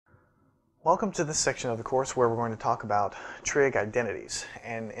Welcome to this section of the course where we're going to talk about trig identities.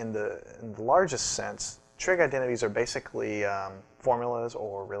 And in the largest sense, trig identities are basically formulas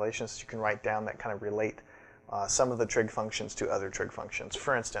or relations that you can write down that kind of relate some of the trig functions to other trig functions.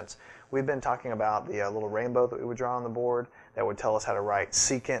 For instance, we've been talking about the little rainbow that we would draw on the board that would tell us how to write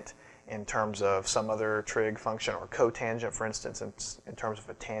secant in terms of some other trig function, or cotangent, for instance, in terms of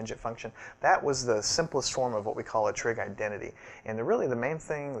a tangent function. That was the simplest form of what we call a trig identity. And really the main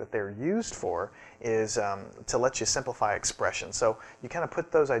thing that they're used for is to let you simplify expressions. So you kind of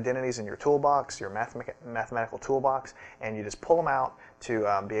put those identities in your toolbox, your mathematical toolbox, and you just pull them out to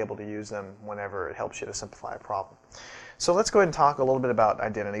be able to use them whenever it helps you to simplify a problem. So let's go ahead and talk a little bit about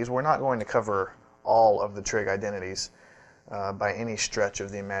identities. We're not going to cover all of the trig identities by any stretch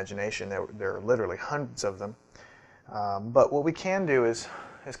of the imagination. There are literally hundreds of them. But what we can do is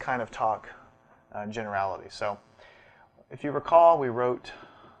kind of talk generality. So if you recall, we wrote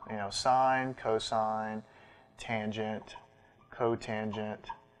sine, cosine, tangent, cotangent,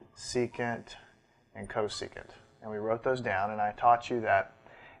 secant, and cosecant. And we wrote those down, and I taught you that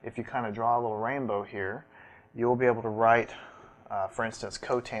if you kind of draw a little rainbow here, you'll be able to write, for instance,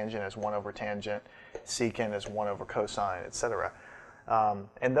 cotangent as 1 over tangent, secant as 1 over cosine, etc.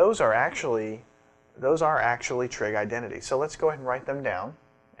 And those are actually trig identities. So let's go ahead and write them down,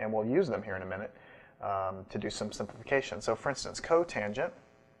 and we'll use them here in a minute to do some simplification. So for instance, cotangent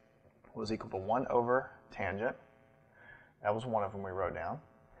was equal to 1 over tangent. That was one of them we wrote down.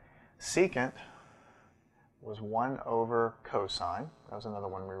 Secant was 1 over cosine. That was another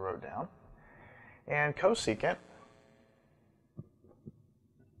one we wrote down. And cosecant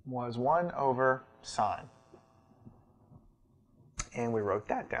was 1 over sine. And we wrote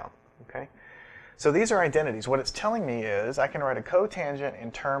that down. Okay? So these are identities. What it's telling me is I can write a cotangent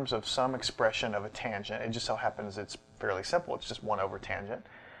in terms of some expression of a tangent. It just so happens it's fairly simple. It's just 1 over tangent.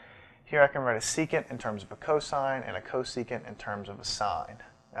 Here I can write a secant in terms of a cosine and a cosecant in terms of a sine.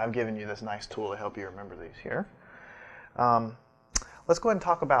 I've given you this nice tool to help you remember these here. Let's go ahead and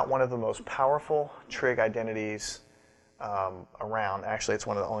talk about one of the most powerful trig identities around. Actually, it's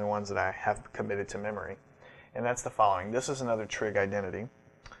one of the only ones that I have committed to memory. And that's the following. This is another trig identity.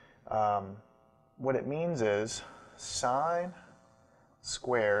 What it means is sine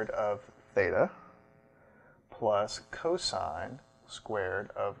squared of theta plus cosine squared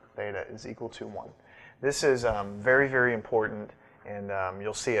of theta is equal to 1. This is very, very important, and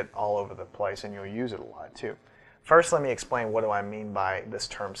you'll see it all over the place, and you'll use it a lot too. First, let me explain what do I mean by this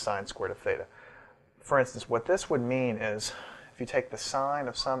term sine squared of theta. For instance, what this would mean is if you take the sine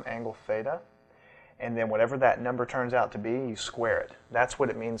of some angle theta, and then whatever that number turns out to be, you square it. That's what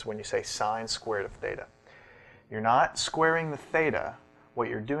it means when you say sine squared of theta. You're not squaring the theta. What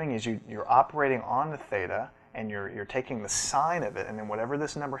you're doing is you're operating on the theta, and you're taking the sine of it, and then whatever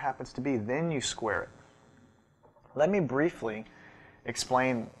this number happens to be, then you square it. Let me briefly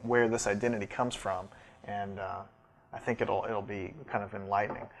explain where this identity comes from, and I think it'll be kind of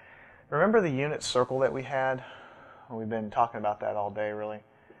enlightening. Remember the unit circle that we had? We've been talking about that all day, really.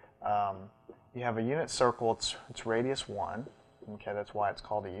 You have a unit circle, it's radius 1. Okay, that's why it's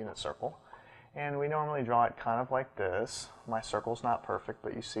called a unit circle. And we normally draw it kind of like this. My circle's not perfect,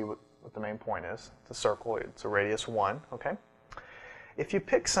 but you see what the main point is. It's a circle, it's a radius 1, okay? If you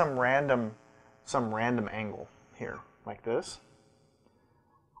pick some random angle here, like this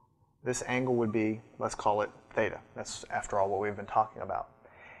angle would be, let's call it theta. That's, after all, what we've been talking about.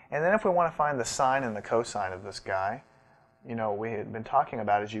 And then if we want to find the sine and the cosine of this guy, we had been talking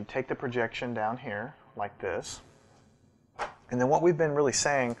about is you take the projection down here, like this. And then what we've been really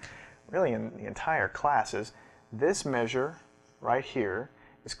saying, really in the entire class, is this measure right here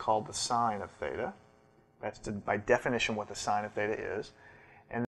is called the sine of theta. That's by definition what the sine of theta is.